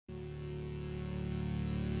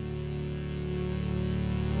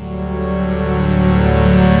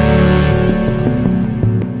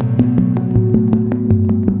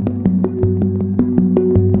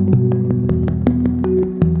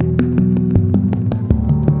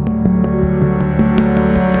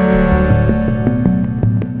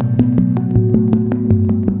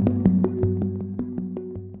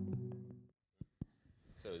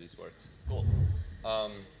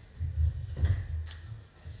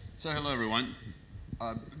So hello everyone.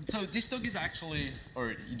 So this talk is actually,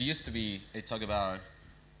 or it used to be a talk about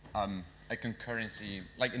a concurrency,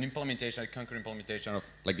 like an implementation, a concurrent implementation of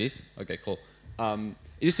like this. Okay, cool. It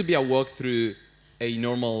used to be a walk through a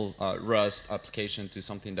normal Rust application to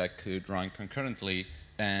something that could run concurrently,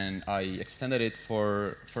 and I extended it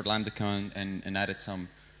for LambdaCon and added some,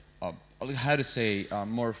 how to say,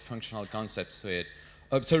 more functional concepts to it.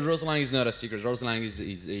 So Roselang is not a secret. Roselang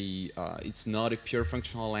it's not a pure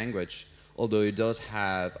functional language, although it does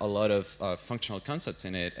have a lot of functional concepts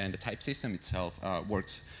in it, and the type system itself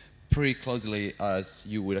works pretty closely as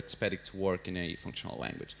you would expect it to work in a functional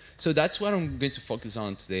language. So that's what I'm going to focus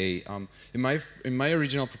on today. In my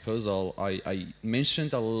original proposal, I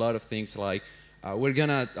mentioned a lot of things like we're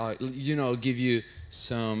gonna give you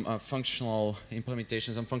some functional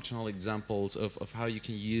implementations and functional examples of how you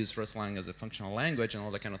can use Roselang as a functional language and all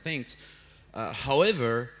that kind of things.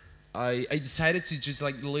 However, I decided to just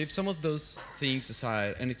like leave some of those things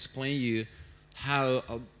aside and explain you how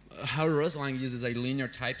Roselang uses a linear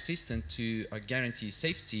type system to guarantee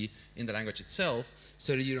safety in the language itself,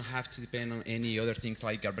 so that you don't have to depend on any other things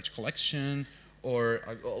like garbage collection or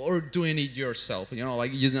doing it yourself. You know,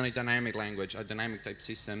 like using a dynamic language, a dynamic type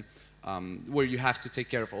system, where you have to take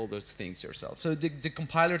care of all those things yourself. So the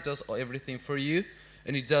compiler does everything for you,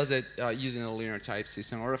 and it does it using a linear type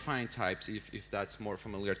system or refined types if that's more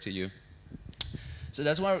familiar to you. So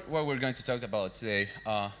that's what we're going to talk about today.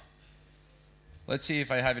 Let's see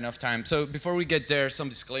if I have enough time. So before we get there, some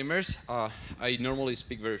disclaimers. I normally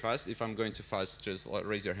speak very fast. If I'm going too fast, just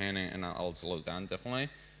raise your hand and I'll slow down, definitely.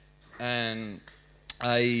 And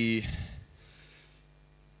I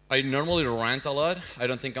normally rant a lot. I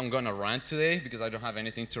don't think I'm going to rant today because I don't have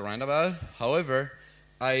anything to rant about. However,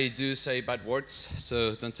 I do say bad words,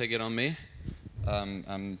 so don't take it on me.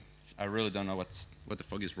 I really don't know what the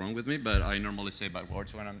fuck is wrong with me, but I normally say bad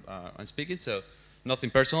words when I'm speaking, so nothing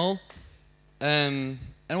personal. And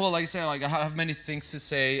well, like I said, like I have many things to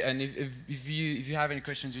say, and if you have any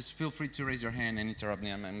questions, just feel free to raise your hand and interrupt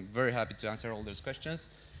me. I'm very happy to answer all those questions.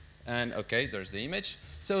 And okay, there's the image.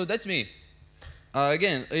 So that's me.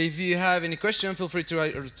 Again, if you have any question, feel free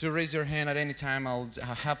to raise your hand at any time. I'll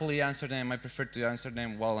happily answer them. I prefer to answer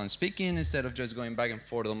them while I'm speaking instead of just going back and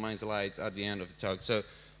forth on my slides at the end of the talk. So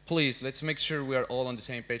please, let's make sure we are all on the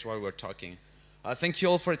same page while we're talking. Thank you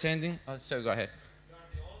all for attending. So go ahead. You are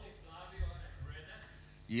the only Flavio at Red Hat?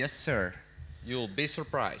 Yes, sir. You'll be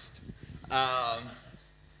surprised.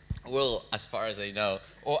 Well, as far as I know.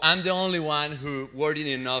 Or I'm the only one who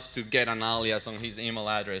worthy enough to get an alias on his email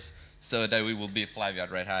address so that we will be Flavio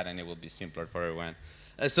at Red Hat and it will be simpler for everyone.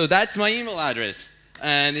 So that's my email address.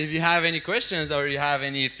 And if you have any questions or you have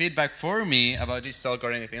any feedback for me about this talk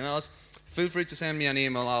or anything else, feel free to send me an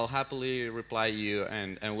email. I'll happily reply you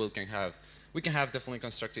and we can have definitely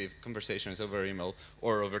constructive conversations over email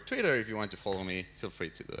or over Twitter. If you want to follow me, feel free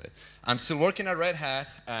to do it. I'm still working at Red Hat,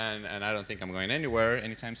 and I don't think I'm going anywhere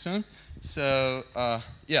anytime soon. So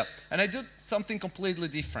yeah, and I do something completely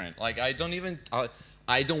different. Like I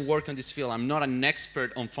don't work on this field. I'm not an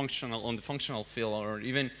expert on the functional field or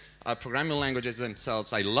even programming languages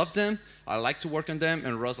themselves. I love them. I like to work on them,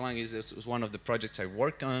 and Roselang is one of the projects I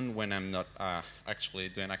work on when I'm not actually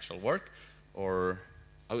doing actual work, or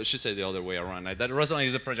I should say the other way around. That Roselang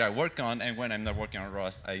is a project I work on, and when I'm not working on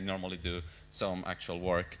Rust, I normally do some actual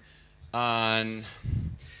work. And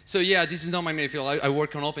so yeah, this is not my main field. I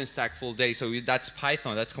work on OpenStack full day, so that's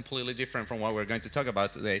Python. That's completely different from what we're going to talk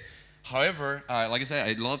about today. However, like I said,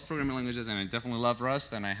 I love programming languages, and I definitely love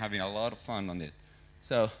Rust, and I'm having a lot of fun on it.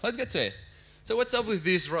 So let's get to it. So what's up with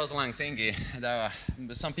this Roselang thingy that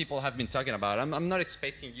some people have been talking about? I'm not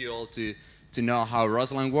expecting you all to know how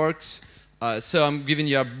Roselang works. So I'm giving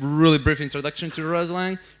you a really brief introduction to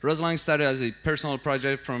Roselang. Roselang started as a personal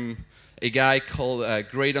project from a guy called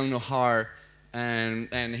Graydon Nohar,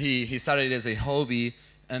 and he started as a hobby.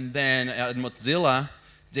 And then at Mozilla,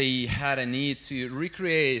 they had a need to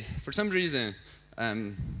recreate, for some reason,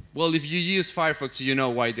 well, if you use Firefox, you know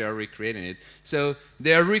why they are recreating it. So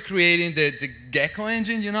they are recreating the Gecko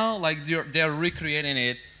engine, you know, like they are recreating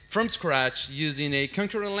it from scratch using a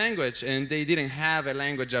concurrent language, and they didn't have a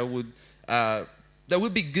language that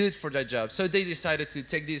would be good for that job. So they decided to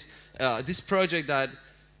take this project that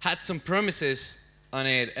had some promises on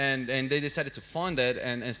it, and they decided to fund it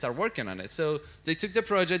and start working on it. So they took the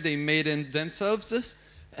project, they made it themselves,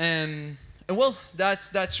 and well, that's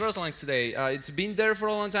Roselang today. It's been there for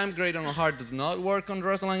a long time. Graydon Nohar does not work on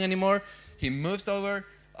Roselang anymore. He moved over,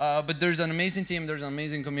 but there's an amazing team, there's an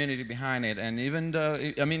amazing community behind it, and even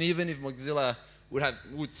if Mozilla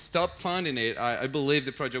would stop funding it, I believe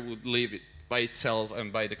the project would live by itself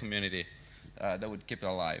and by the community. that would keep it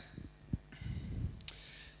alive.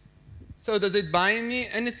 So does it bind me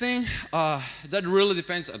anything? That really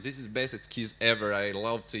depends. This is the best excuse ever. I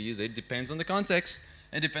love to use it. It depends on the context.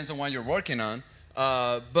 It depends on what you're working on.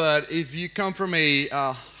 But if you come from a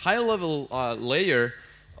high-level layer,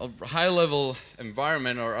 a high-level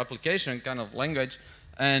environment or application kind of language,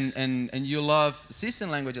 and you love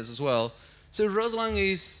system languages as well, so Roslang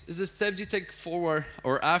is a step you take forward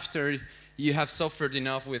or after you have suffered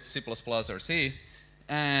enough with C++ or C,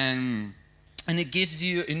 and it gives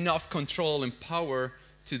you enough control and power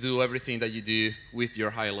to do everything that you do with your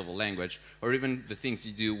high-level language, or even the things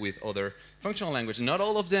you do with other functional languages. Not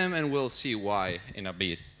all of them, and we'll see why in a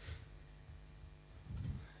bit.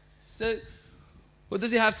 So, what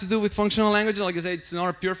does it have to do with functional language? Like I said, it's not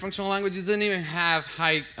a pure functional language. It doesn't even have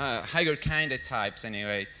higher kind of types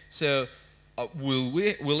anyway. So,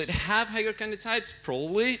 will it have higher kind of types?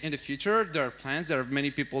 Probably in the future. There are plans. There are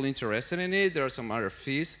many people interested in it. There are some other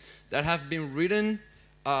fees that have been written.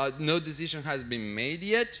 No decision has been made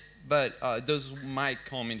yet, but those might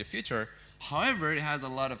come in the future. However, it has a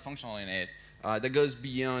lot of functional in it that goes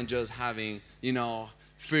beyond just having, you know,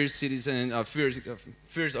 first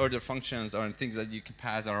order functions or things that you can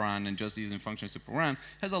pass around and just using functions to program.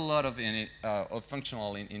 It has a lot of in it of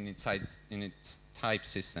functional in its type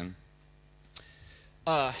system.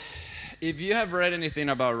 If you have read anything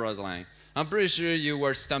about Roslang, I'm pretty sure you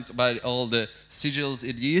were stumped by all the sigils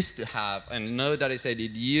it used to have. And note that I said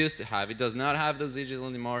it used to have. It does not have those sigils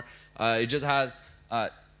anymore. It just has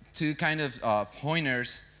two kind of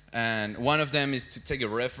pointers. And one of them is to take a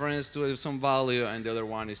reference to some value, and the other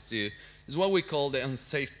one is what we call the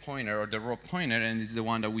unsafe pointer or the raw pointer, and this is the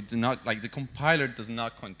one that we do not, like the compiler does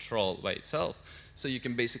not control by itself. So you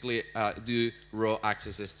can basically do raw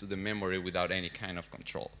accesses to the memory without any kind of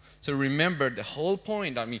control. So remember the whole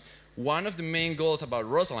point, I mean, one of the main goals about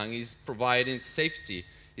Roslang is providing safety,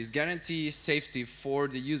 is guarantee safety for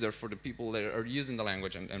the user, for the people that are using the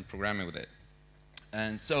language and programming with it.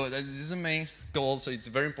 And so this is a main goal, so it's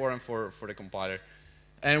very important for the compiler.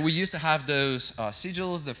 And we used to have those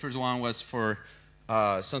sigils. The first one was for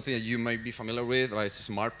something that you might be familiar with, like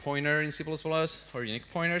smart pointer in C++ or unique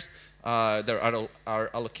pointers. That are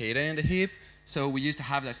allocated in the heap. So we used to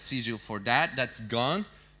have that sigil for that. That's gone.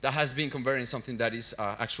 That has been converted into something that is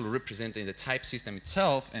actually representing the type system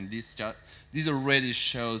itself. And this already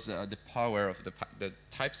shows the power of the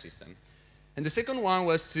type system. And the second one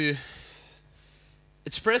was to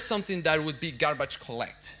express something that would be garbage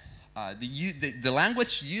collect. The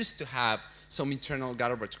language used to have some internal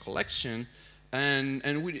garbage collection,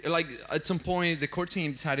 and we, like, at some point the core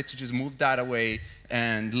team decided to just move that away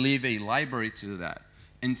and leave a library to do that.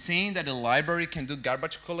 And saying that a library can do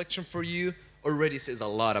garbage collection for you already says a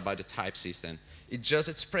lot about the type system. It just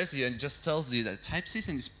expresses you and just tells you that the type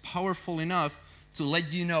system is powerful enough to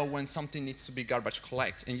let you know when something needs to be garbage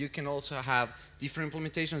collect. And you can also have different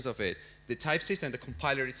implementations of it. The type system, the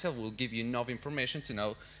compiler itself, will give you enough information to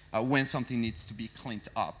know when something needs to be cleaned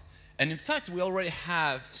up. And in fact, we already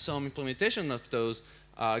have some implementation of those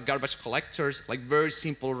garbage collectors, like very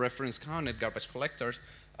simple reference counted garbage collectors,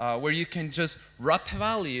 where you can just wrap a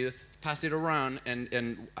value, pass it around,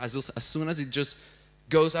 and as soon as it just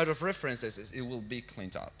goes out of references, it will be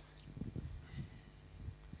cleaned up.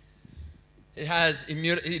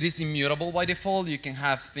 It is immutable by default. You can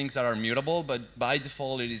have things that are mutable, but by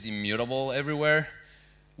default, it is immutable everywhere.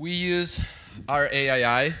 We use our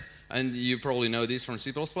AII, and you probably know this from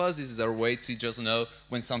C++. This is our way to just know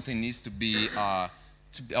when something needs to be,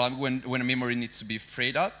 when a memory needs to be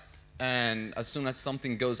freed up. And as soon as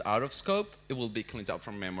something goes out of scope, it will be cleaned up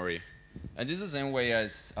from memory. And this is the same way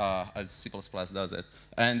as C++ does it.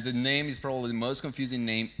 And the name is probably the most confusing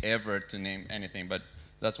name ever to name anything, but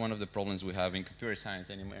that's one of the problems we have in computer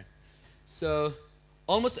science anyway. So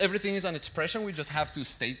almost everything is an expression. We just have two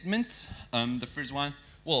statements. The first one,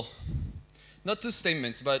 well, not two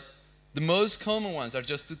statements, but the most common ones are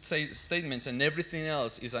just two statements, and everything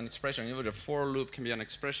else is an expression. Even the for loop can be an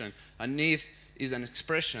expression. An if is an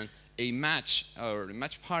expression. A match or a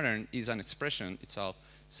match pattern is an expression itself.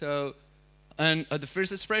 So, and the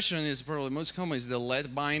first expression is probably most common is the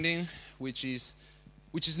let binding, which is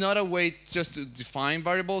not a way just to define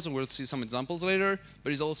variables, and we'll see some examples later,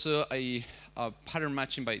 but it's also a pattern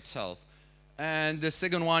matching by itself. And the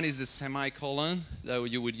second one is the semicolon that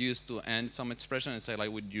you would use to end some expression and say,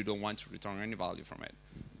 like, you don't want to return any value from it.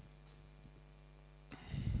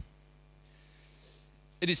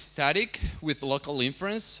 It is static with local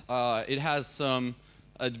inference. It has some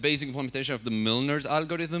basic implementation of the Milner's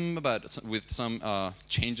algorithm, but with some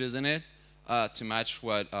changes in it to match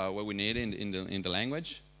what we need in the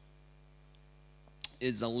language.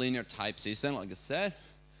 It's a linear type system, like I said.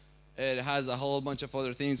 It has a whole bunch of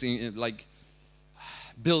other things, like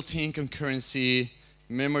built-in concurrency,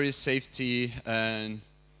 memory safety, and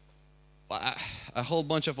a whole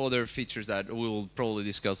bunch of other features that we will probably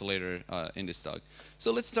discuss later in this talk.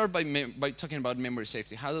 So let's start by talking about memory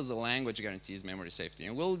safety. How does the language guarantees memory safety?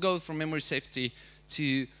 And we'll go from memory safety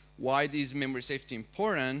to why is memory safety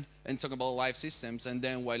important, and talk about live systems, and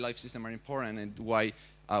then why live systems are important, and why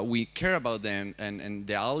we care about them, and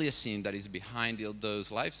the aliasing that is behind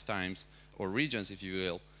those lifetimes, or regions, if you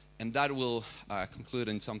will. And that will conclude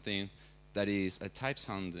in something that is a type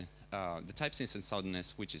sound, the type system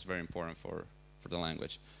soundness, which is very important for the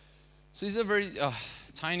language. So this is a very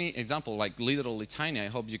tiny example, like literally tiny. I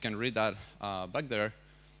hope you can read that back there.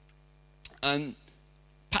 And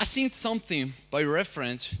passing something by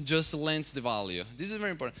reference just lends the value. This is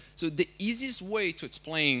very important. So the easiest way to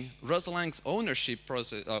explain Roslang's ownership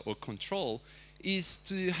process or control is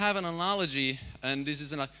to have an analogy, and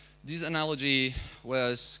this analogy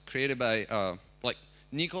was created by like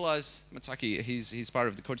Nicholas Matsaki. He's part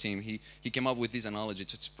of the core team. He came up with this analogy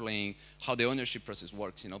to explain how the ownership process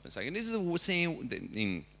works in OpenStack. And this is the same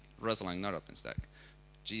in Roslang, not OpenStack.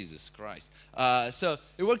 Jesus Christ. So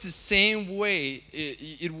it works the same way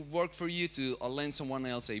it would work for you to lend someone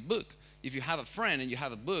else a book. If you have a friend and you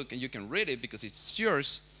have a book and you can read it because it's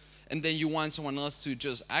yours, and then you want someone else to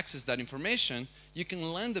just access that information, you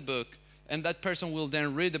can lend the book, and that person will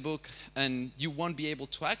then read the book, and you won't be able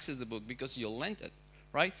to access the book because you lent it,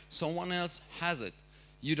 right? Someone else has it.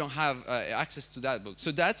 You don't have access to that book.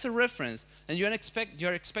 So that's a reference, and you're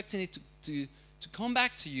expecting it to come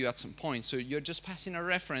back to you at some point. So you're just passing a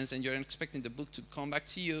reference, and you're expecting the book to come back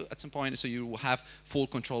to you at some point, so you will have full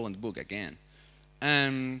control on the book again.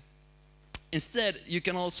 Instead, you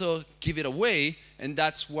can also give it away, and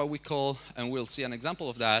that's what we call, and we'll see an example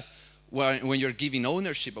of that, when you're giving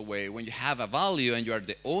ownership away, when you have a value and you are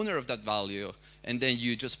the owner of that value, and then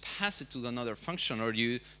you just pass it to another function, or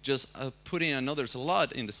you just put in another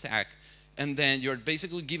slot in the stack, and then you're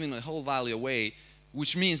basically giving the whole value away,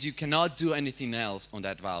 which means you cannot do anything else on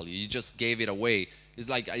that value. You just gave it away. It's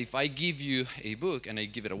like if I give you a book and I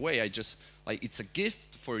give it away, like it's a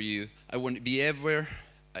gift for you. I won't be ever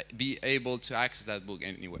be able to access that book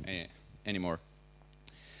anymore.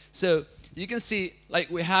 So you can see, like,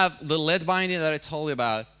 we have the let binding that I told you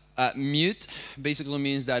about. Mute basically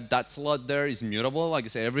means that slot there is mutable. Like I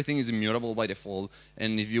said, everything is immutable by default.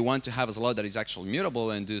 And if you want to have a slot that is actually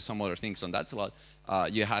mutable and do some other things on that slot,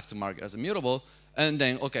 you have to mark it as immutable. And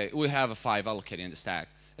then, okay, we have a 5 allocated in the stack.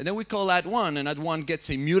 And then we call add1, and add1 gets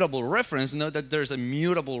a mutable reference. Note that there's a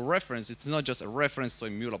mutable reference. It's not just a reference to a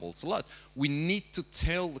mutable slot. We need to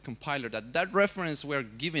tell the compiler that that reference we're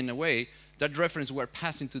giving away, that reference we're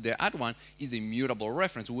passing to the add1 is a mutable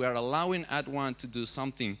reference. We are allowing add1 to do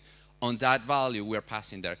something on that value we're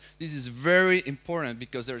passing there. This is very important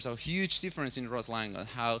because there's a huge difference in Roslang on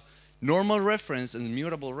how normal reference and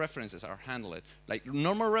mutable references are handled. Like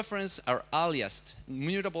normal reference are aliased,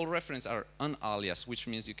 mutable reference are unaliased, which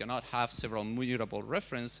means you cannot have several mutable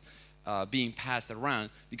reference being passed around,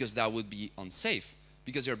 because that would be unsafe,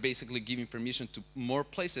 because you're basically giving permission to more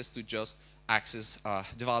places to just access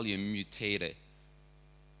the value and mutate it.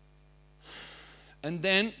 And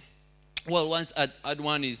then, well, once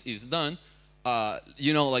add1 is done,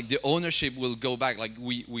 you know, like the ownership will go back. Like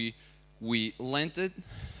we lent it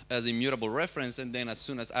as a mutable reference, and then as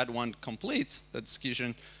soon as add1 completes the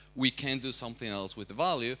execution, we can do something else with the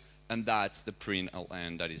value, and that's the print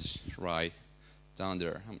ln that is right down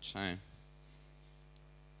there. How much time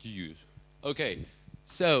do you use? Okay,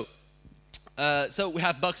 so we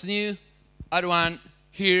have box new, add1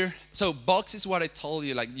 here. So box is what I told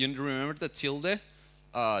you. Like, you remember the tilde,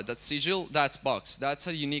 that sigil, that's box. That's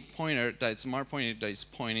a unique pointer, that's a smart pointer that is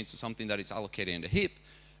pointing to something that is allocated in the heap,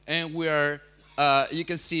 and we are. You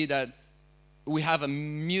can see that we have a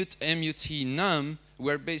mut num.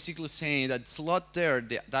 We're basically saying that slot there,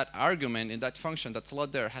 that argument in that function, that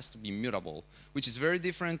slot there has to be mutable, which is very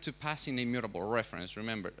different to passing a mutable reference.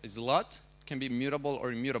 Remember, a slot can be mutable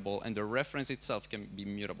or immutable, and the reference itself can be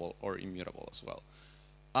mutable or immutable as well.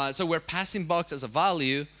 So we're passing box as a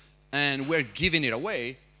value, and we're giving it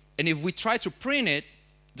away. And if we try to print it,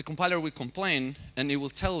 the compiler will complain, and it will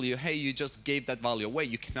tell you, hey, you just gave that value away.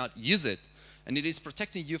 You cannot use it. And it is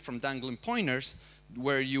protecting you from dangling pointers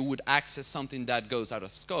where you would access something that goes out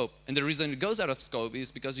of scope. And the reason it goes out of scope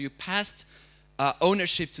is because you passed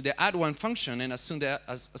ownership to the add1 function, and as soon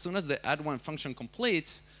as the add1 function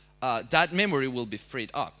completes, that memory will be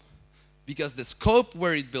freed up. Because the scope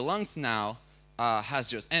where it belongs now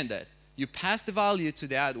has just ended. You pass the value to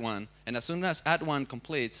the add1, and as soon as add1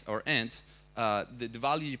 completes or ends, the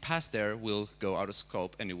value you pass there will go out of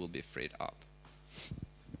scope and it will be freed up.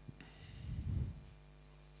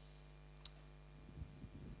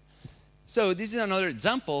 So this is another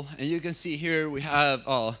example, and you can see here we have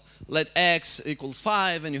let x equals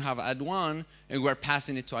 5, and you have add 1, and we're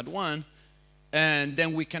passing it to add 1, and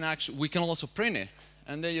then we can also print it.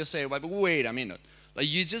 And then you say, well, but wait a minute. Like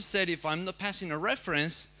you just said, if I'm not passing a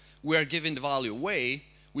reference, we are giving the value away,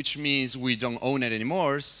 which means we don't own it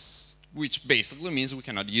anymore, which basically means we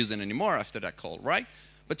cannot use it anymore after that call, right?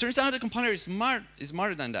 But turns out the compiler is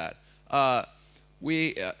smarter than that.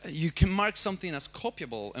 You can mark something as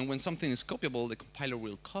copyable, and when something is copyable, the compiler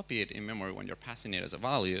will copy it in memory when you're passing it as a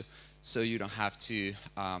value, so you don't have to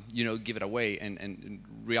give it away and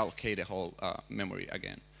reallocate the whole memory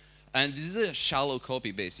again. And this is a shallow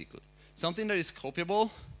copy, basically. Something that is copyable.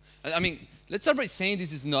 I mean, let's start by saying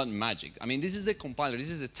this is not magic. I mean, this is the compiler. This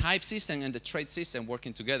is the type system and the trait system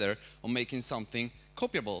working together on making something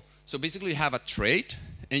copyable. So basically, you have a trait,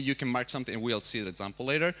 and you can mark something, and we'll see the example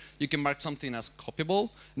later. You can mark something as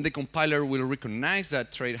copyable, and the compiler will recognize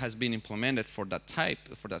that trait has been implemented for that type,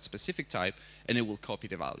 for that specific type, and it will copy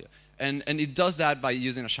the value. And it does that by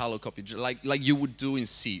using a shallow copy, like you would do in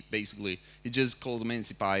C, basically. It just calls main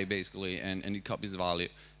CPy, basically, and it copies the value.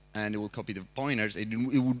 And it will copy the pointers. It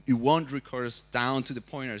won't recurse down to the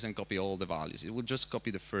pointers and copy all the values. It will just copy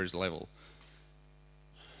the first level.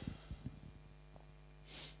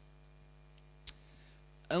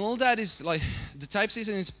 And all that is like, the type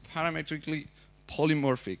system is parametrically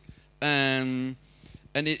polymorphic. And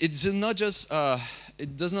it does not just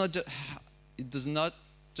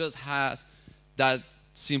has that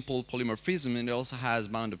simple polymorphism, and it also has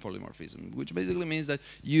bounded polymorphism, which basically means that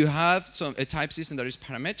you have a type system that is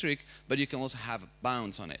parametric, but you can also have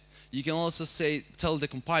bounds on it. You can also tell the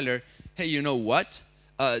compiler, hey, you know what?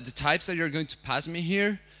 The types that you're going to pass me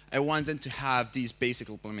here, I want them to have these basic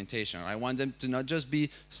implementation. I want them to not just be,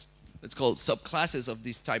 let's call it subclasses of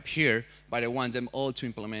this type here, but I want them all to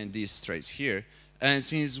implement these traits here. And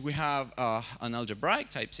since we have an algebraic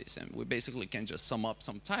type system, we basically can just sum up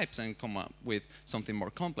some types and come up with something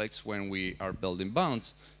more complex when we are building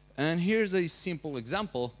bounds. And here's a simple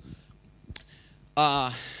example.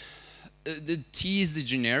 The T is the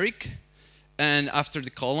generic, and after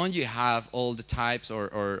the colon, you have all the types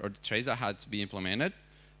or the traits that had to be implemented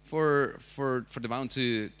for the bound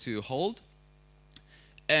to hold.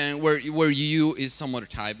 And where U is some other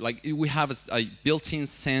type, like we have a built-in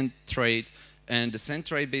send trait. And the send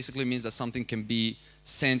trait basically means that something can be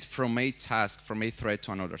sent from a task, from a thread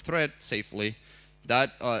to another thread safely.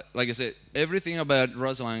 That, like I said, everything about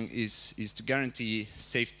Rosalind is to guarantee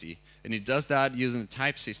safety. And it does that using a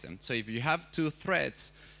type system. So if you have two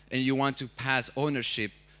threads and you want to pass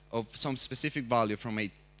ownership of some specific value from a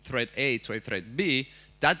thread A to a thread B,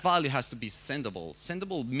 that value has to be sendable.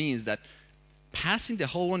 Sendable means that passing the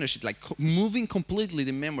whole ownership, like moving completely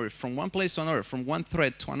the memory from one place to another, from one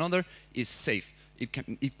thread to another, is safe. It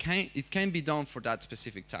can be done for that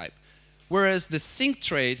specific type. Whereas the sync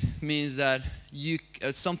trait means that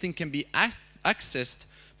something can be accessed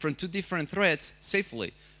from two different threads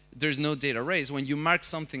safely. There's no data race. When you mark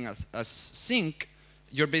something as sync,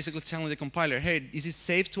 you're basically telling the compiler, hey, is it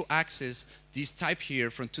safe to access this type here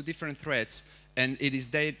from two different threads, and it is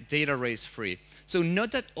data race free. So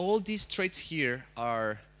note that all these traits here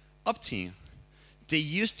are opt-in. They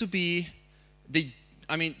used to be, they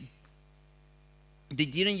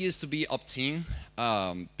didn't used to be opt-in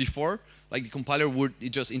before. Like the compiler would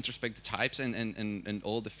just introspect the types and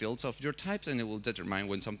all the fields of your types, and it will determine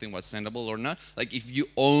when something was sendable or not. Like if you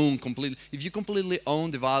completely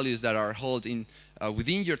own the values that are held in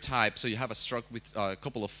within your type, so you have a struct with a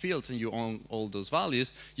couple of fields and you own all those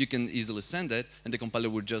values, you can easily send it, and the compiler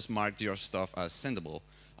would just mark your stuff as sendable.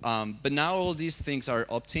 But now all these things are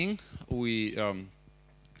opt-in,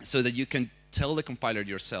 so that you can tell the compiler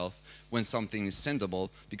yourself when something is sendable,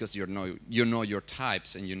 because you know your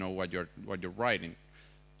types and you know what you're writing,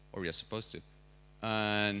 or you're supposed to.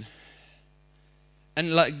 And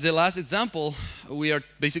like the last example, we are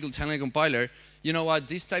basically telling the compiler, you know what,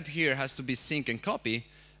 this type here has to be sync and copy,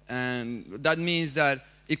 and that means that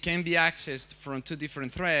it can be accessed from two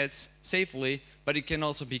different threads safely, but it can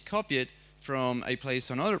also be copied from a place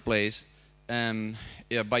to another place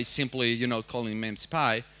by simply calling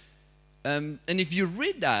memcpy. And if you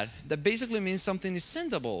read that, that basically means something is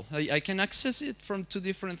sendable. I can access it from two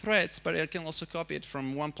different threads, but I can also copy it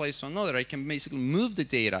from one place to another. I can basically move the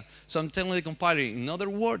data. So I'm telling the compiler, in other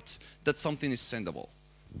words, that something is sendable.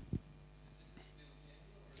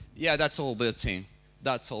 Yeah, that's all built in.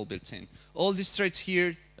 That's all built in. All these traits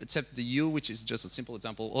here, except the U, which is just a simple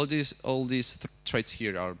example. All these traits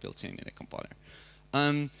here are built in a compiler.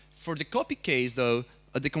 For the copy case, though,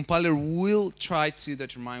 the compiler will try to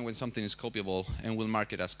determine when something is copyable and will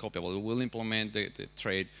mark it as copyable. It will implement the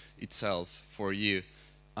trait itself for you.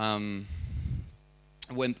 When,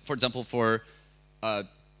 for example, for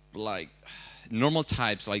like normal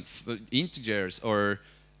types like integers or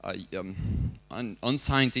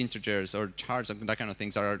unsigned integers or charts, that kind of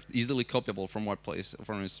things are easily copyable from one place,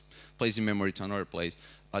 from its place in memory to another place.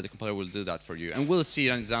 The compiler will do that for you. And we'll see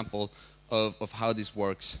an example of how this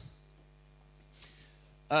works.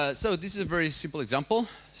 So this is a very simple example.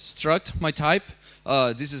 Struct, my type.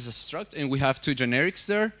 This is a struct, and we have two generics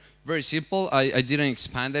there. Very simple. I didn't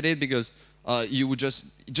expand at it because you would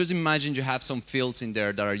just imagine you have some fields in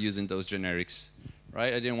there that are using those generics,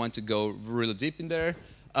 right? I didn't want to go really deep in there.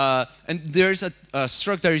 And there's a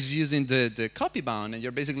struct that is using the copy bound, and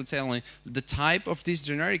you're basically telling the type of this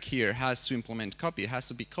generic here has to implement copy. It has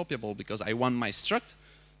to be copyable because I want my struct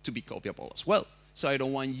to be copyable as well. So I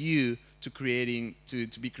don't want you to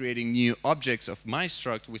be creating new objects of my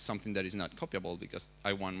struct with something that is not copyable because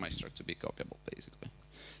I want my struct to be copyable, basically.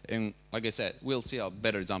 And like I said, we'll see a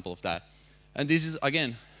better example of that. And this is,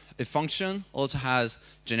 again, a function also has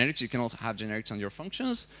generics. You can also have generics on your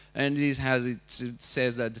functions. And it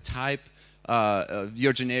says that the type of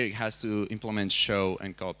your generic has to implement show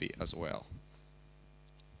and copy as well.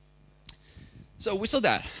 So we saw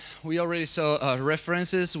that. We already saw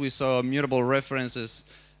references. We saw mutable references.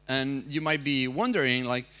 And you might be wondering,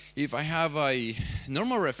 like, if I have a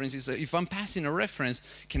normal reference, if I'm passing a reference,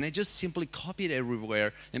 can I just simply copy it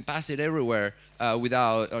everywhere and pass it everywhere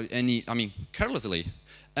without carelessly?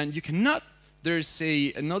 And you cannot. There's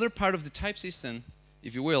another part of the type system,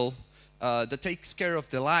 if you will, that takes care of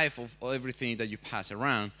the life of everything that you pass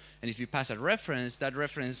around. And if you pass a reference, that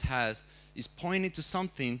reference is pointing to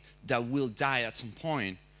something that will die at some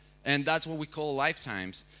point. And that's what we call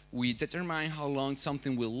lifetimes. We determine how long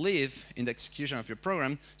something will live in the execution of your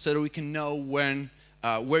program so that we can know when,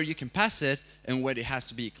 where you can pass it and where it has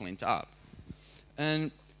to be cleaned up.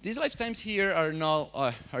 And these lifetimes here are not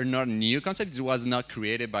a new concept. It was not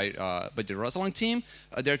created by the Rosalind team.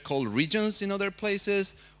 They're called regions in other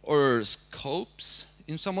places or scopes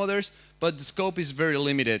in some others. But the scope is very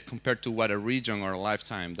limited compared to what a region or a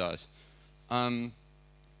lifetime does.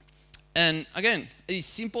 And again, a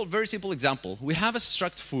simple, very simple example. We have a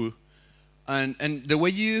struct foo, and the way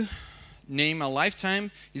you name a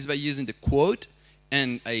lifetime is by using the quote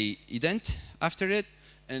and a ident after it.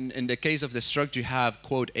 And in the case of the struct, you have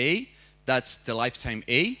quote A, that's the lifetime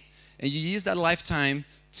A, and you use that lifetime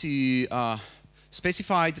to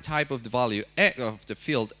specify the type of the value of the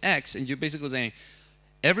field X, and you're basically saying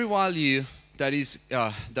every value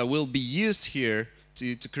that will be used here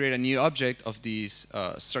to create a new object of this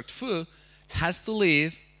struct foo has to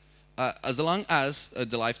live as long as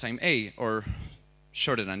the lifetime A, or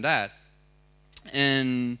shorter than that.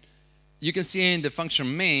 And you can see in the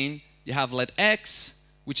function main, you have let X,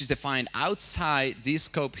 which is defined outside this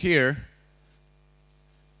scope here.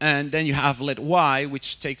 And then you have let Y,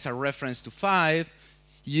 which takes a reference to 5.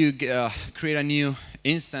 You create a new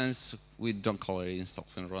instance. We don't call it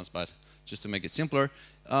instance in runs, but just to make it simpler.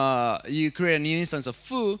 You create a new instance of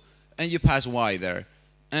foo, and you pass Y there.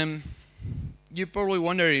 And you're probably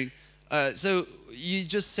wondering, so you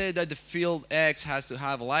just said that the field X has to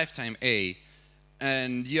have a lifetime A,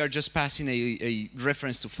 and you are just passing a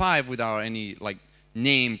reference to 5 without any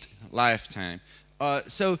named lifetime.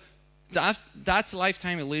 So that's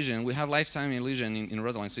lifetime elision. We have lifetime elision in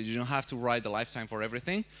Rosalind, so you don't have to write the lifetime for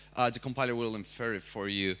everything. The compiler will infer it for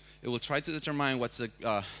you. It will try to determine what's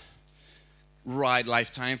the right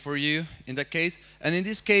lifetime for you in that case. And in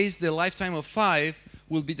this case, the lifetime of 5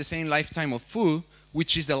 will be the same lifetime of foo,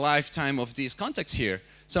 which is the lifetime of this context here.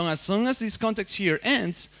 So as long as this context here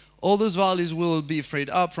ends, all those values will be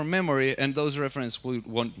freed up from memory, and those references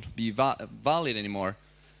won't be valid anymore.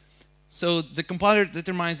 So the compiler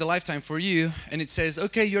determines the lifetime for you, and it says,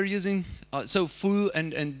 okay, you're using, so foo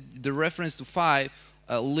and the reference to 5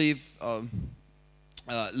 live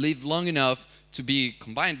long enough to be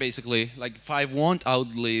combined, basically. Like 5 won't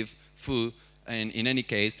outlive foo in any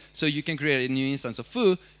case. So you can create a new instance of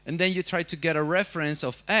foo, and then you try to get a reference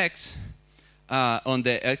of X on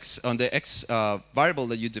the X variable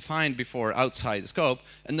that you defined before outside the scope,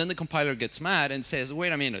 and then the compiler gets mad and says,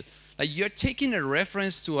 wait a minute, you're taking a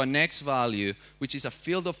reference to an X value, which is a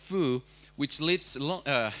field of foo, which lives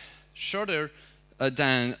shorter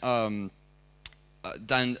than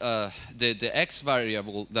the X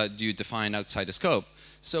variable that you define outside the scope.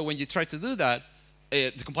 So when you try to do that,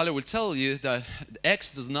 the compiler will tell you that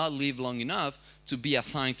x does not live long enough to be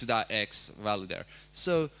assigned to that x value there.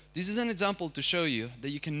 So this is an example to show you that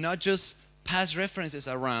you cannot just pass references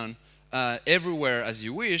around everywhere as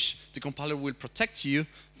you wish. The compiler will protect you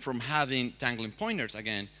from having dangling pointers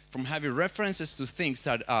again, from having references to things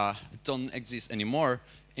that don't exist anymore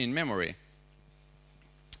in memory.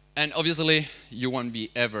 And obviously, you won't be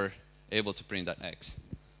ever able to print that x.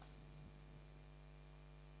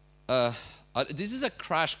 This is a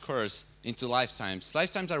crash course into lifetimes.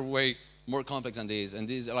 Lifetimes are way more complex than this, and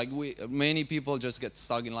these like many people just get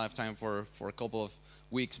stuck in lifetime for a couple of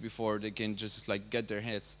weeks before they can just like get their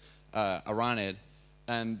heads around it.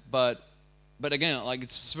 But again, like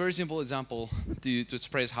it's a very simple example to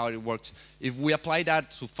express how it works. If we apply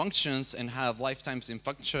that to functions and have lifetimes in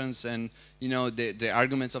functions, and you know the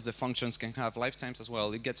arguments of the functions can have lifetimes as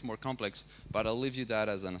well, it gets more complex. But I'll leave you that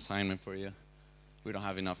as an assignment for you. We don't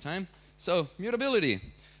have enough time. So mutability.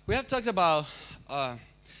 We have talked about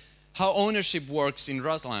how ownership works in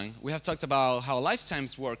Roslang. We have talked about how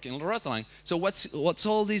lifetimes work in Roslang. So what's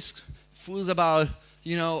all this fools about,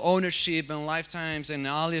 you know, ownership and lifetimes and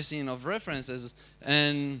aliasing of references?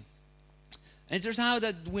 And it turns out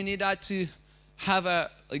that we need that to have a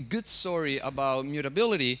good story about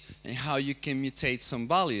mutability and how you can mutate some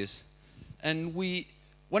values. And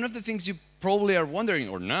one of the things you probably are wondering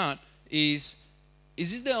or not is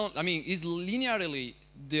this is linearly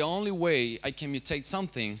the only way I can mutate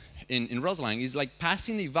something in Roslang? Is like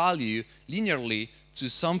passing a value linearly to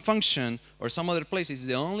some function or some other place is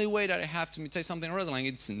the only way that I have to mutate something in Roslang?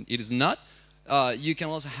 It is not. You can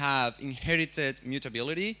also have inherited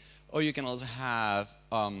mutability, or you can also have,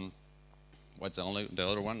 what's the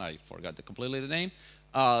other one? I forgot completely the name.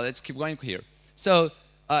 Let's keep going here. So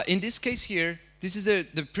in this case here, this is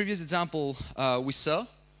the previous example we saw.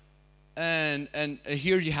 And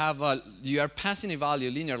here you are passing a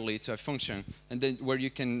value linearly to a function, and then where you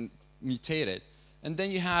can mutate it. And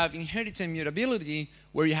then you have inherited mutability,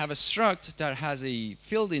 where you have a struct that has a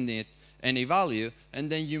field in it and a value,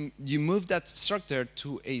 and then you move that structure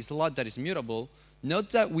to a slot that is mutable. Note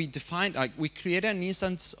that we defined, like we created an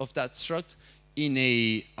instance of that struct in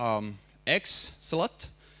a x slot,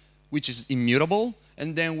 which is immutable,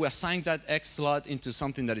 and then we assign that x slot into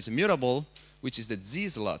something that is immutable, which is the z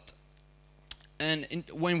slot. And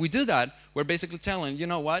when we do that, we're basically telling, you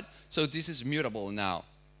know what? So this is mutable now.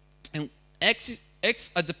 And x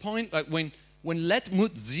at the point, like when let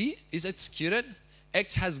mut z is executed,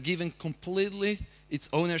 x has given completely its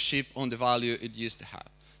ownership on the value it used to have.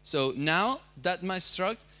 So now that my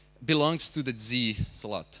struct belongs to the z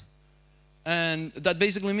slot. And that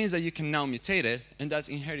basically means that you can now mutate it, and that's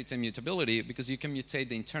inherited mutability, because you can mutate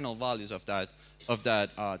the internal values of that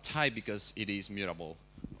type because it is mutable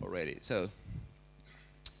already. So.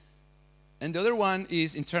 And the other one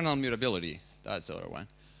is internal mutability. That's the other one.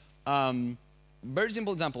 Very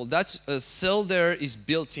simple example. That's a cell there is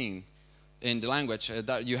built in the language.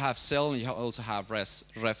 That you have cell and you also have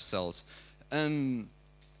ref cells. And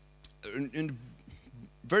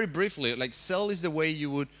very briefly, like cell is the way you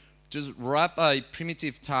would just wrap a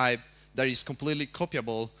primitive type that is completely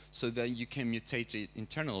copyable so that you can mutate it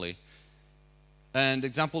internally. And the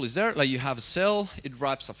example is there, like you have a cell, it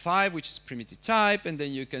wraps a 5, which is primitive type, and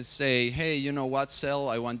then you can say, hey, you know what, cell,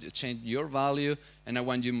 I want to change your value, and I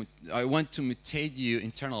want to mutate you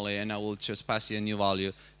internally, and I will just pass you a new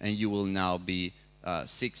value, and you will now be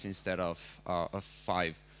 6 instead of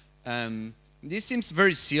 5. This seems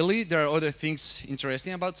very silly. There are other things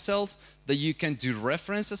interesting about cells, that you can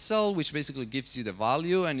dereference a cell, which basically gives you the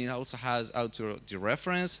value, and it also has auto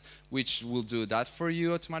dereference, which will do that for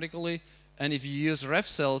you automatically. And if you use ref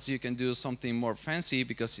cells, you can do something more fancy,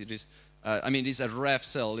 because it is, it's a ref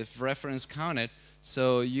cell, if reference counted.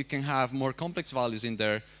 So you can have more complex values in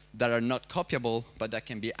there that are not copyable, but that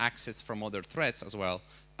can be accessed from other threads as well,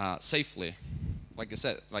 safely. Like I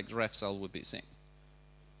said, like ref cell would be same.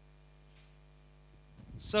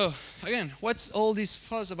 So again, what's all this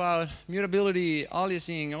fuss about mutability,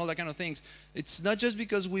 aliasing, all that kind of things? It's not just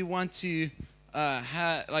because we want to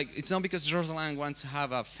it's not because Roslang wants to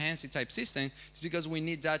have a fancy type system. It's because we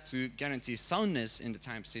need that to guarantee soundness in the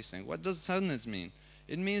type system. What does soundness mean?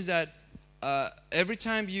 It means that every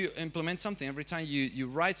time you implement something, every time you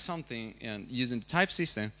write something using the type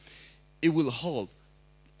system, it will hold.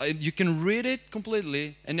 You can read it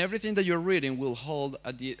completely, and everything that you're reading will hold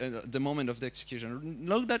at the moment of the execution.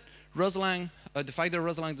 Note that Roslang, the fact that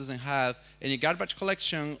Roslang doesn't have any garbage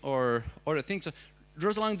collection or other things.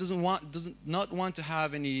 Roslang does not want to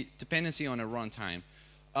have any dependency on a runtime.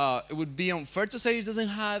 It would be unfair to say it doesn't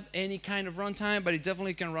have any kind of runtime, but it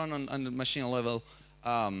definitely can run on the machine level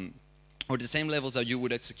or the same levels that you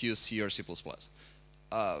would execute C or C++.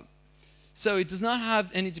 So it does not have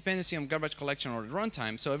any dependency on garbage collection or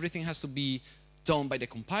runtime, so everything has to be done by the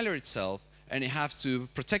compiler itself, and it has to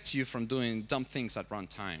protect you from doing dumb things at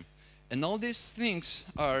runtime. And all these things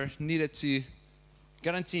are needed to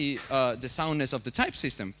guarantee the soundness of the type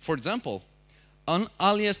system. For example,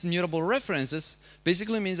 unaliased mutable references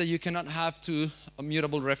basically means that you cannot have two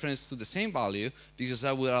mutable references to the same value, because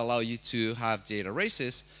that would allow you to have data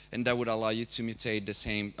races, and that would allow you to mutate the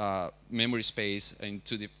same memory space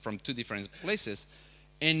from two different places.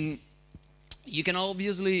 And you can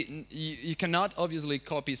obviously, you cannot obviously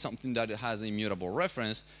copy something that has a mutable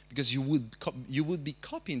reference, because you would be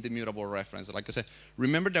copying the mutable reference. Like I said,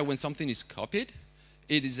 remember that when something is copied,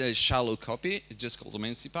 it is a shallow copy. It just calls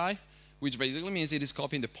memcpy, which basically means it is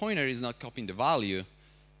copying the pointer, it is not copying the value.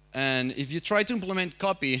 And if you try to implement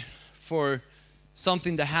copy for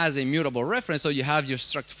something that has a mutable reference, so you have your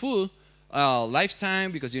struct foo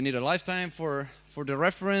lifetime, because you need a lifetime for the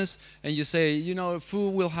reference, and you say, you know, foo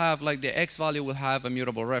will have, like, the x value will have a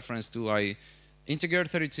mutable reference to a integer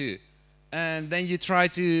 32. And then you try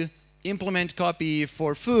to implement copy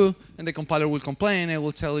for foo, and the compiler will complain and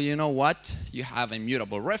will tell you, you know what, you have a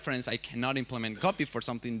mutable reference. I cannot implement copy for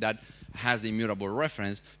something that has a mutable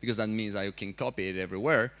reference, because that means I can copy it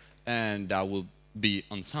everywhere, and that will be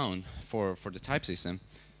unsound for the type system.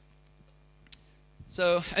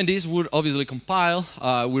 So, and this would obviously compile.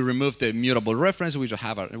 We remove the mutable reference. We just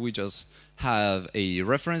have a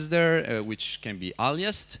reference there, which can be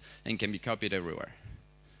aliased and can be copied everywhere.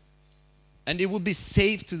 And it would be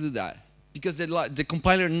safe to do that, because the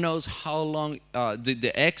compiler knows how long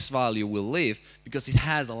the x value will live, because it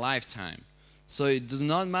has a lifetime. So it does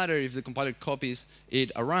not matter if the compiler copies it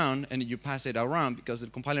around and you pass it around, because the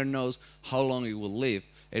compiler knows how long it will live,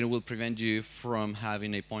 and it will prevent you from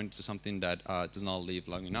having a point to something that does not live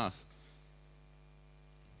long enough.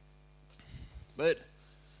 But,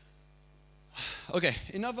 okay,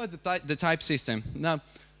 enough about the type system. Now,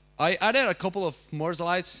 I added a couple of more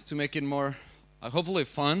slides to make it more, hopefully,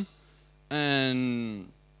 fun, and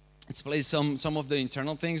display some of the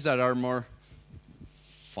internal things that are more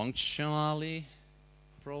functionally,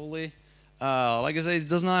 probably. Like I said, it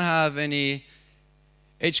does not have any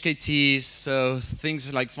HKTs, so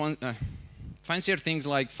things like fancier things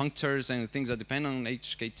like functors and things that depend on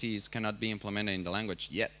HKTs cannot be implemented in the language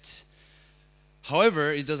yet.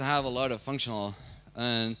 However, it does have a lot of functional,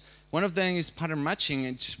 and one of them is pattern matching.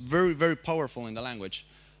 It's very, very powerful in the language.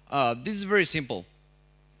 This is very simple.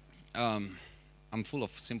 I'm full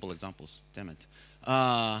of simple examples, damn it.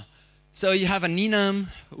 So you have an enum,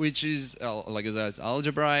 which is, like I said, it's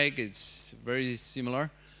algebraic. It's very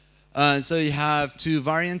similar. So you have two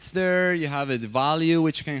variants there. You have a value,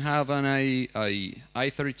 which can have an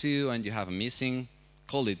I32, and you have a missing.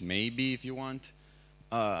 Call it maybe if you want.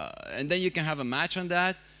 And then you can have a match on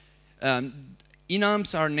that.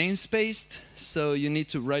 Enums are namespaced, so you need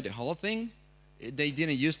to write the whole thing. They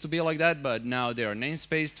didn't used to be like that, but now they are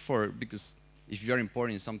namespaced because if you're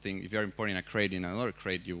importing something, if you're importing a crate in another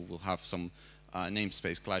crate, you will have some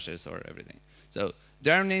namespace clashes or everything. So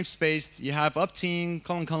they are namespaced. You have opt-in,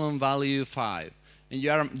 colon, value 5. And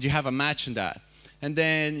you have a match in that. And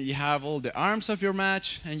then you have all the arms of your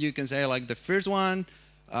match, and you can say, like, the first one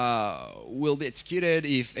will be executed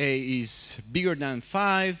if A is bigger than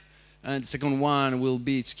 5, and the second one will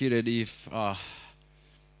be executed if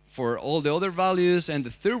for all the other values, and the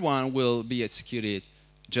third one will be executed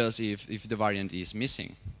just if the variant is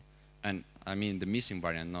missing. And I mean the missing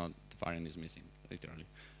variant, not the variant is missing, literally.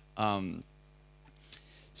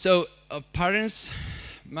 So patterns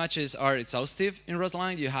matches are exhaustive in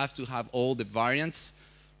Rosalind. You have to have all the variants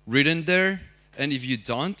written there, and if you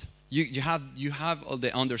don't, you have all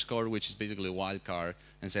the underscore, which is basically a wildcard,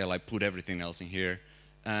 and say, like, put everything else in here.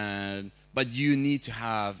 But you need to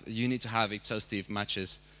have exhaustive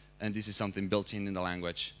matches, and this is something built in the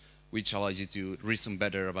language, which allows you to reason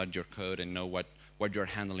better about your code and know what you're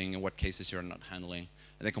handling and what cases you're not handling.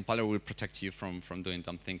 And the compiler will protect you from doing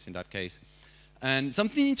dumb things in that case. And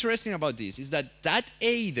something interesting about this is that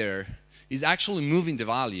A there is actually moving the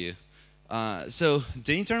value. So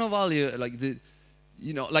the internal value,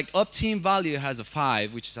 like opt-in value has a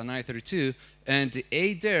 5, which is an I32, and the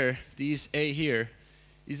A there, this A here,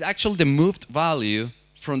 is actually the moved value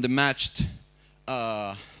from the matched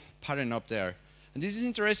pattern up there. And this is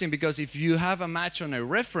interesting because if you have a match on a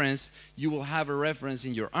reference, you will have a reference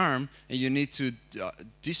in your arm, and you need to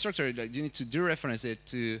destructure it. You need to dereference it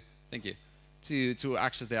to, thank you, to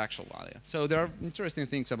access the actual value. So there are interesting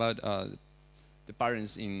things about the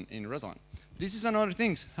patterns in Rosalind. This is another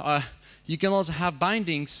thing. You can also have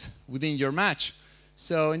bindings within your match.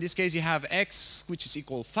 So in this case, you have x, which is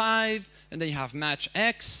equal 5, and then you have match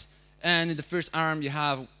x. And in the first arm, you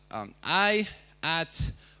have I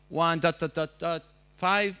at 1 dot dot dot dot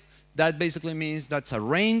 5. That basically means that's a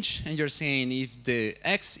range, and you're saying if the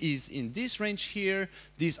x is in this range here,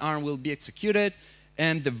 this arm will be executed,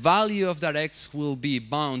 and the value of that x will be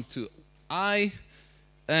bound to I.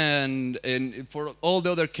 And for all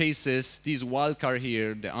the other cases, this wildcard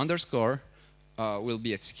here, the underscore, will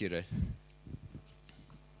be executed.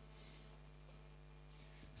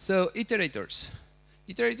 So iterators.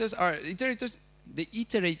 The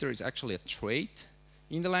iterator is actually a trait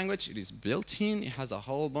in the language. It is built in. It has a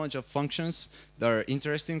whole bunch of functions that are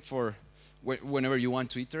interesting for whenever you want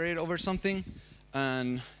to iterate over something.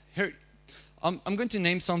 And here, I'm going to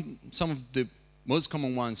name some of the most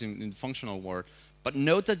common ones in the functional world. But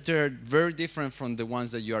note that they're very different from the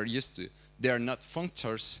ones that you are used to. They are not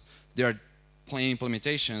functors. They are plain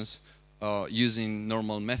implementations using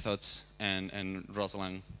normal methods and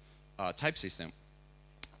Rosalind type system.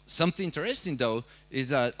 Something interesting, though, is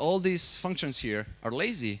that all these functions here are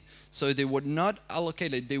lazy. So they would not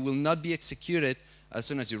allocate it. They will not be executed as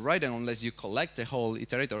soon as you write them unless you collect the whole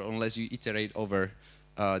iterator, unless you iterate over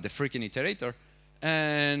the freaking iterator.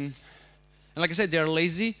 And like I said, they are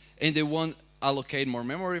lazy, and they won't allocate more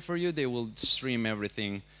memory for you. They will stream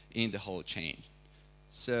everything in the whole chain.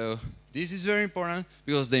 So this is very important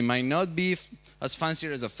because they might not be as fancy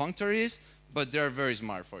as a functor is, but they are very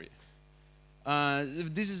smart for you.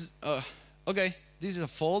 This is okay. This is a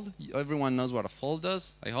fold. Everyone knows what a fold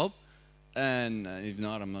does, I hope. And if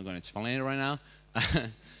not, I'm not going to explain it right now.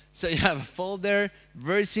 So you have a fold there.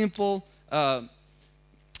 Very simple. It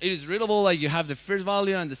is readable. Like you have the first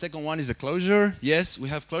value, and the second one is a closure. Yes, we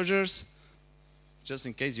have closures, just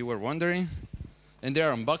in case you were wondering. And there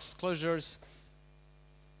are unboxed closures.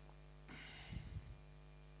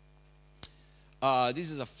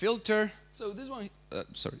 This is a filter. So this one,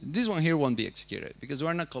 this one here won't be executed because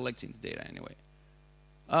we're not collecting the data anyway.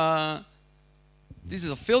 This is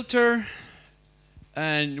a filter,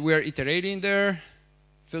 and we're iterating there,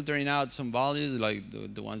 filtering out some values like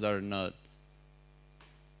the ones that are not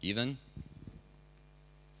even.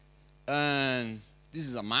 And this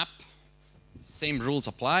is a map. Same rules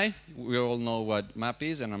apply. We all know what map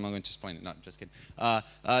is, and I'm not going to explain it. No, just kidding.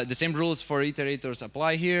 The same rules for iterators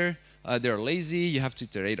apply here. They're lazy. You have to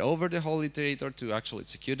iterate over the whole iterator to actually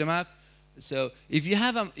execute the map. So if you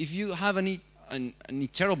have an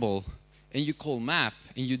iterable and you call map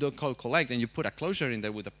and you don't call collect and you put a closure in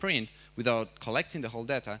there with a print without collecting the whole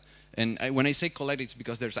data, and when I say collect, it's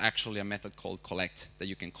because there's actually a method called collect that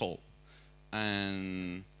you can call.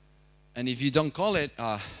 And if you don't call it,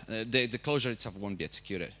 the closure itself won't be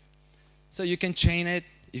executed. So you can chain it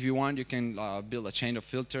if you want. You can build a chain of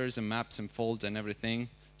filters and maps and folds and everything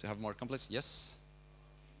to have more complex. Yes?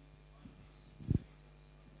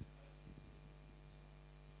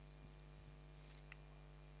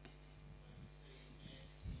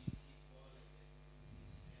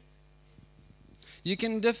 You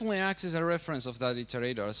can definitely access a reference of that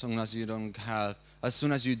iterator as soon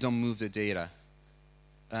as you don't move the data.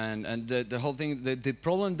 And the whole thing, the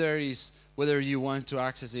problem there is whether you want to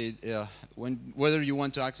access it, whether you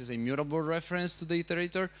want to access a mutable reference to the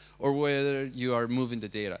iterator or whether you are moving the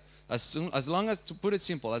data. As long as, to put it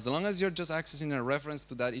simple, as long as you're just accessing a reference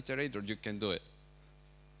to that iterator, you can do it.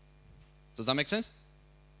 Does that make sense?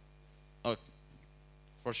 Oh,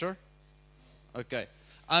 for sure? Okay.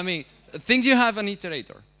 I mean, think you have an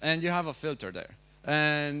iterator and you have a filter there.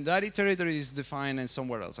 And that iterator is defined in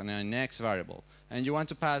somewhere else, in an x variable. And you want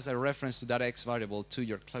to pass a reference to that x variable to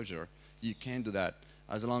your closure. You can do that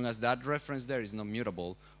as long as that reference there is not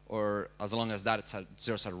mutable, or as long as that's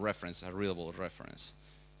just a reference, a readable reference.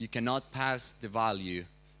 You cannot pass the value,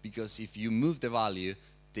 because if you move the value,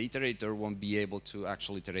 the iterator won't be able to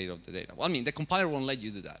actually iterate of the data. Well, I mean, the compiler won't let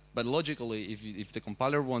you do that. But logically, if the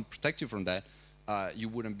compiler won't protect you from that, you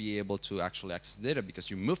wouldn't be able to actually access the data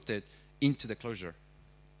because you moved it into the closure.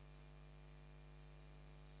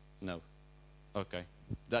 No. Okay.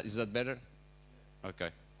 Is that better? Okay,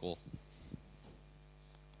 cool.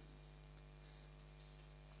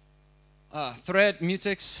 Thread,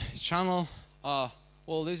 mutex, channel.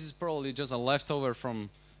 Well, this is probably just a leftover from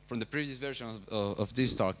the previous version of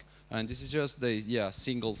this talk. And this is just the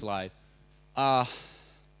single slide.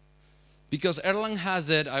 Because Erlang has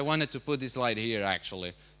it, I wanted to put this slide here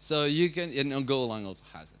actually. So you can, and Golang also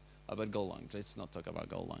has it. But Golang, let's not talk about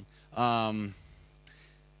Golang.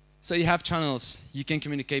 So you have channels. You can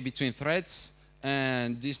communicate between threads,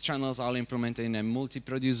 And these channels are implemented in a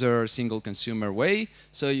multi-producer, single consumer way.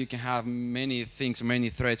 So you can have many things, many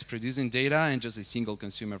threads producing data and just a single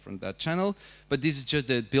consumer from that channel. But this is just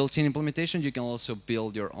the built-in implementation. You can also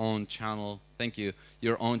build your own channel, thank you,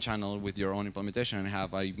 your own channel with your own implementation and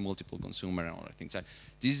have a multiple consumer and all that things.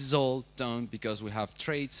 This is all done because we have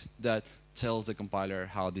traits that tells the compiler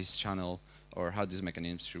how this channel or how this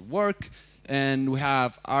mechanism should work. And we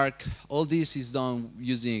have arc. All this is done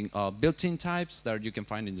using built-in types that you can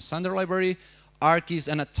find in the standard library. Arc is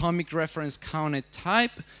an atomic reference counted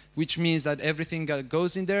type, which means that everything that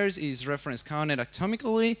goes in there is reference counted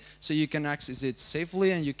atomically, so you can access it safely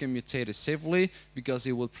and you can mutate it safely because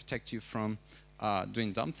it will protect you from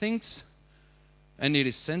doing dumb things. And it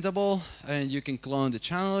is sendable, and you can clone the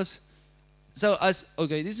channels. So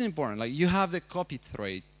okay, this is important. Like you have the copy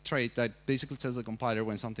trait that basically tells the compiler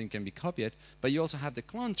when something can be copied, but you also have the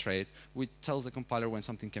clone trait, which tells the compiler when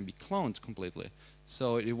something can be cloned completely.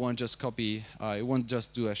 So it won't just copy, it won't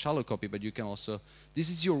just do a shallow copy, but you can also, this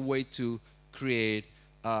is your way to create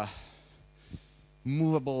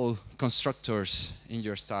movable constructors in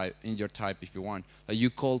your type if you want. You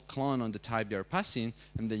call clone on the type you're passing,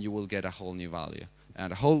 and then you will get a whole new value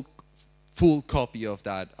and a whole full copy of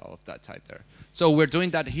that type there. So we're doing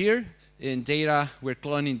that here. In data, we're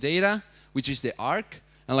cloning data, which is the arc.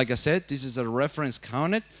 And like I said, this is a reference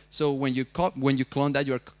counted. So when you clone that,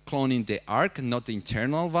 you're cloning the arc, not the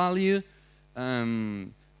internal value,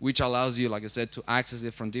 which allows you, like I said, to access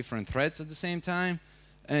it from different threads at the same time.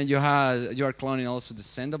 And you are cloning also the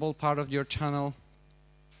sendable part of your channel.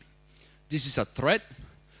 This is a thread.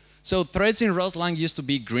 So threads in Roslang used to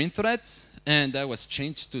be green threads, and that was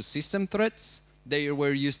changed to system threads.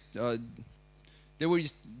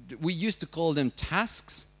 We used to call them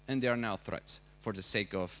tasks, and they are now threads for the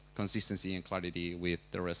sake of consistency and clarity with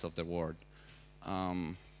the rest of the word. A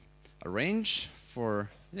range for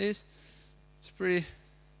this, it's pretty,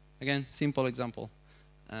 again, simple example.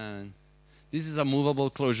 And this is a movable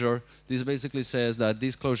closure. This basically says that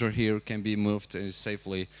this closure here can be moved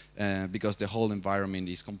safely because the whole environment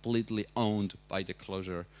is completely owned by the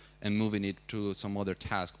closure, and moving it to some other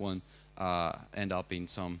task won't end up in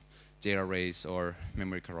some data race or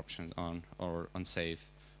memory corruption or unsafe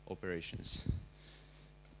operations.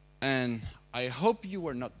 And I hope you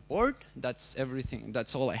were not bored. That's everything.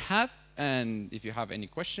 That's all I have. And if you have any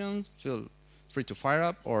questions, feel free to fire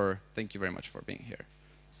up, or thank you very much for being here.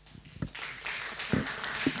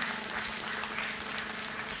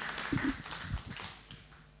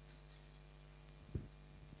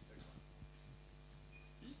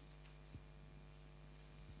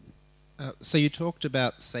 So you talked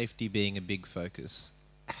about safety being a big focus.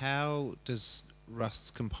 How does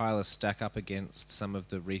Rust's compiler stack up against some of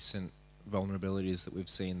the recent vulnerabilities that we've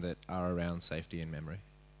seen that are around safety in memory?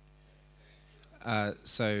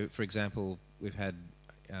 So, for example, we've had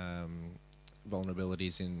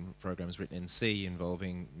vulnerabilities in programs written in C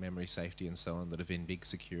involving memory safety and so on that have been big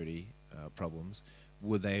security problems.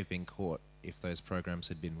 Would they have been caught if those programs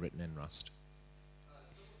had been written in Rust?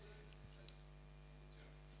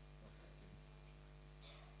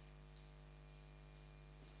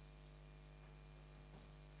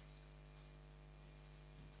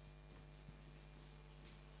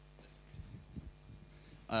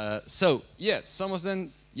 So yes, some of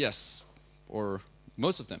them, yes, or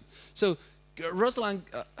most of them. So Rustlang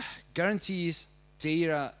guarantees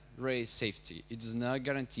data race safety. It does not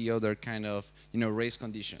guarantee other kind of race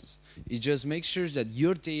conditions. It just makes sure that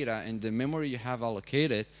your data and the memory you have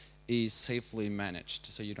allocated is safely managed.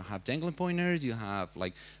 So you don't have dangling pointers, you have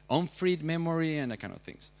like unfreed memory and that kind of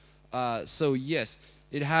things. So yes,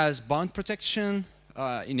 it has bound protection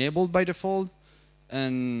enabled by default,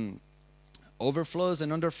 and overflows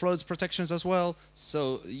and underflows protections as well.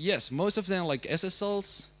 So yes, most of them, like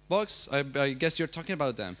SSLs bugs, I guess you're talking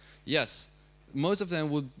about them. Yes, most of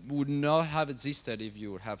them would not have existed if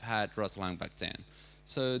you would have had Rustlang back then.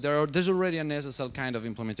 So there's already an SSL kind of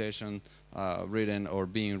implementation written or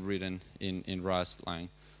being written in Rustlang.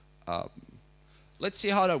 Let's see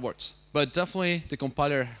how that works. But definitely the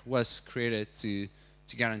compiler was created to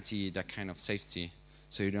guarantee that kind of safety,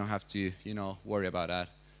 so you don't have to worry about that.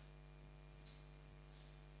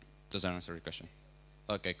 Does that answer your question?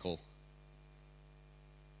 Okay, cool.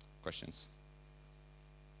 Questions?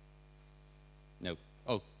 No.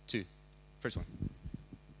 Oh, two. First one.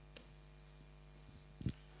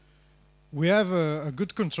 We have a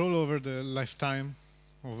good control over the lifetime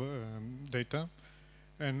of data,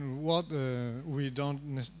 and what we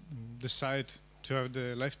don't decide to have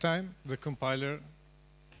the lifetime, the compiler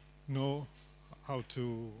know how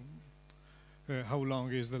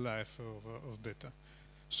long is the life of data.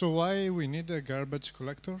 So why we need a garbage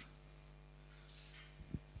collector?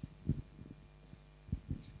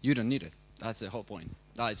 You don't need it. That's the whole point.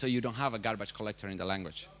 So you don't have a garbage collector in the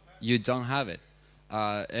language. You don't have it.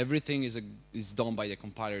 Everything is done by the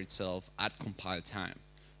compiler itself at compile time.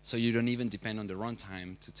 So you don't even depend on the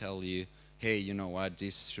runtime to tell you, hey, you know what,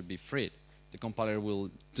 this should be freed. The compiler will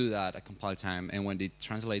do that at compile time, and when it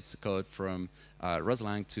translates the code from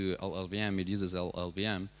Roslang to LLVM, it uses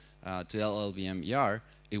LLVM to LLVM ER,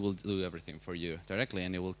 it will do everything for you directly,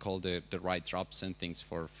 and it will call the right drops and things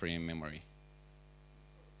for freeing memory.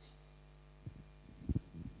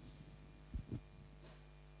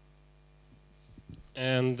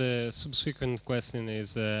 And the subsequent question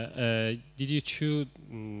is, did you choose,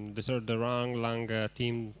 the Lang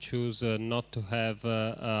team choose not to have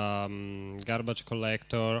garbage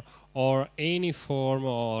collector or any form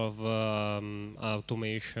of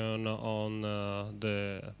automation on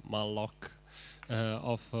the malloc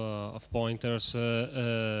of pointers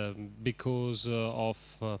because of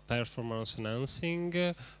performance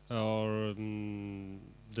enhancing or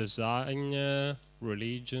design,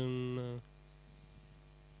 religion?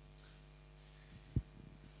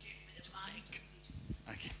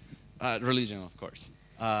 Religion, of course.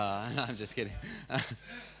 I'm just kidding.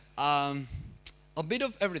 A bit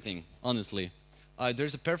of everything, honestly.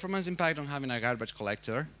 There's a performance impact on having a garbage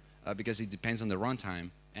collector because it depends on the runtime,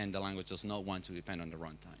 and the language does not want to depend on the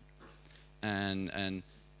runtime. And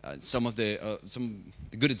some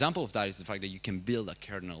good example of that is the fact that you can build a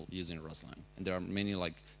kernel using Roslang, and there are many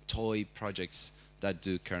like toy projects that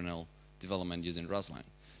do kernel development using Roslang.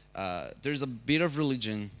 There's a bit of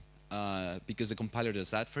religion. Because the compiler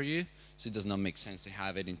does that for you, so it does not make sense to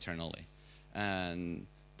have it internally. And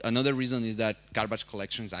another reason is that garbage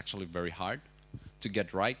collection is actually very hard to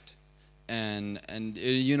get right. And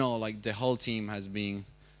you know, like the whole team has been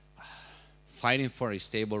fighting for a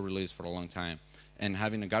stable release for a long time. And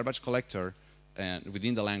having a garbage collector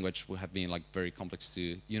within the language would have been like very complex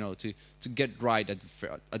to, you know, to get right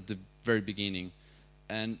at the very beginning.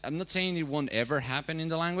 And I'm not saying it won't ever happen in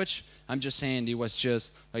the language. I'm just saying it was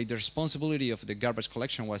just like the responsibility of the garbage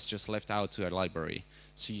collection was just left out to a library.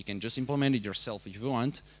 So you can just implement it yourself if you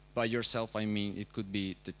want. By yourself, I mean it could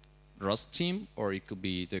be the Rust team or it could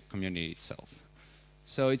be the community itself.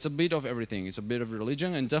 So it's a bit of everything. It's a bit of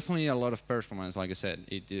religion and definitely a lot of performance. Like I said,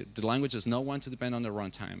 the language does not want to depend on the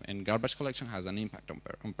runtime, and garbage collection has an impact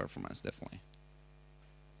on performance, definitely.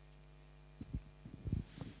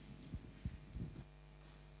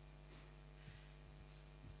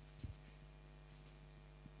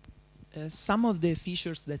 Some of the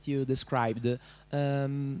features that you described,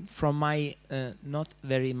 from my not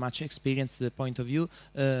very much experienced point of view,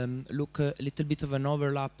 look a little bit of an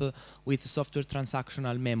overlap with software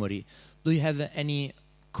transactional memory. Do you have any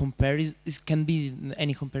comparison? Can be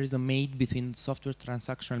any comparison made between software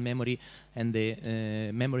transactional memory and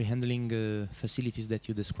the memory handling facilities that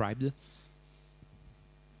you described?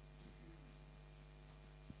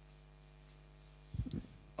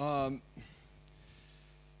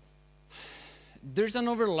 There's an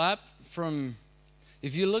overlap from,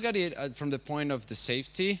 if you look at it from the point of the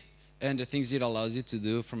safety and the things it allows you to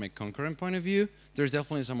do from a concurrent point of view, there's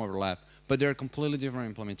definitely some overlap. But there are completely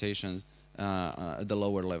different implementations at the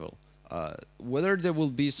lower level. Whether there will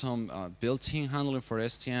be some built-in handling for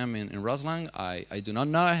STM in Roslang, I do not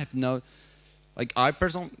know. I have no, like I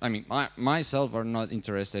mean, myself are not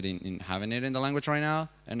interested in having it in the language right now,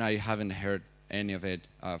 and I haven't heard any of it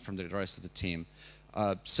from the rest of the team.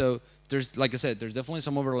 So there's, like I said, there's definitely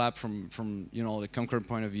some overlap from you know, the concurrent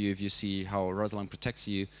point of view if you see how Roslang protects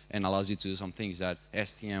you and allows you to do some things that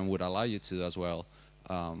STM would allow you to as well.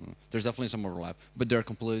 There's definitely some overlap, but they're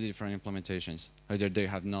completely different implementations. Like they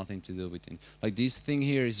have nothing to do with it. Like this thing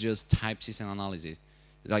here is just type system analysis.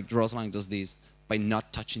 Like Roslang does this by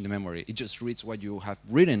not touching the memory. It just reads what you have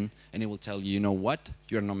written and it will tell you, you know what,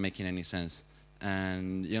 you're not making any sense.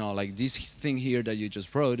 And you know, like this thing here that you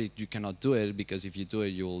just wrote, you cannot do it because if you do it,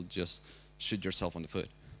 you will just shoot yourself on the foot.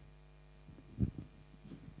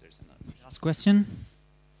 There's another. Last question.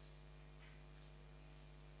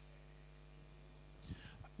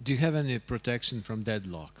 Do you have any protection from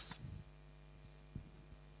deadlocks?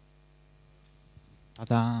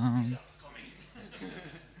 Ta-da!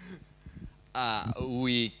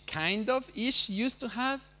 We kind of used to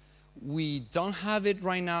have. We don't have it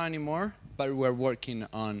right now anymore, but we're working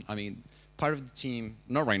on, I mean, part of the team,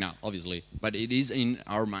 not right now, obviously, but it is in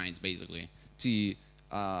our minds, basically, to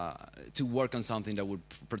work on something that would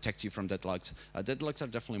protect you from deadlocks. Deadlocks are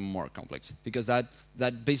definitely more complex, because that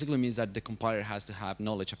basically means that the compiler has to have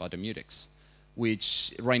knowledge about the mutex,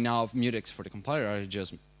 which right now mutex for the compiler are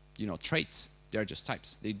just, you know, traits. They are just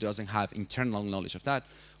types. It doesn't have internal knowledge of that,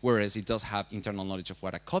 whereas it does have internal knowledge of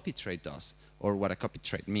what a copy trait does or what a copy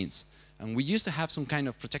trait means. And we used to have some kind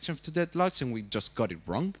of protection to deadlocks, and we just got it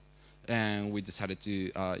wrong. And we decided to,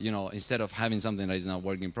 you know, instead of having something that is not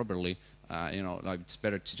working properly, you know, like it's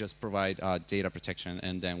better to just provide data protection,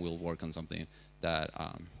 and then we'll work on something that,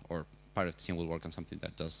 or part of the team will work on something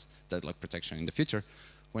that does deadlock protection in the future,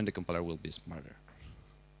 when the compiler will be smarter,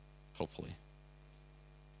 hopefully.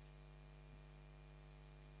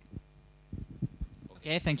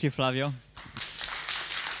 Okay, thank you, Flavio.